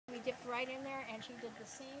right in there, and she did the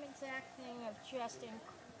same exact thing of just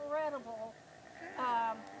incredible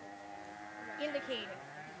indicating.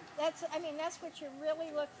 That's what you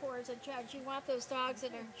really look for as a judge. You want those dogs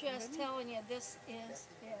that are just telling you this is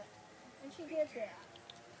it. And she did that.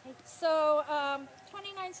 So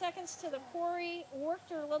 29 seconds to the quarry, worked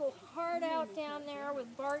her little heart out down there with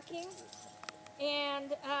barking.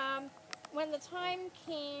 And when the time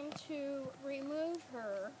came to remove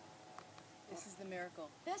her, this is the miracle.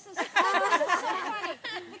 This is so funny,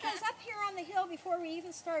 because up here on the hill, before we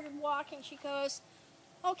even started walking, she goes,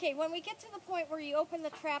 okay, when we get to the point where you open the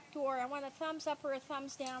trap door, I want a thumbs up or a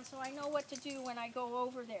thumbs down so I know what to do when I go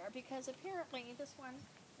over there, because apparently this one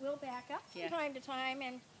will back up from time to time,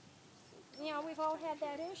 and we've all had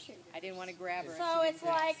that issue. I didn't want to grab her. So it's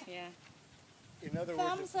like, in other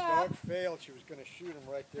words, if the dog failed, she was going to shoot him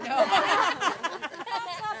right there. No.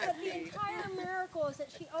 Thumbs up, but the entire miracle is that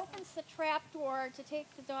she opens the trap door to take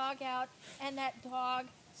the dog out, and that dog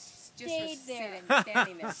stayed there.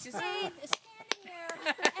 Standing there. Standing there,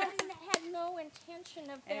 and had no intention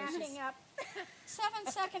of backing up.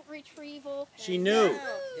 7-second retrieval. She knew.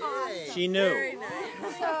 Awesome. She knew. Very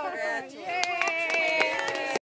nice. So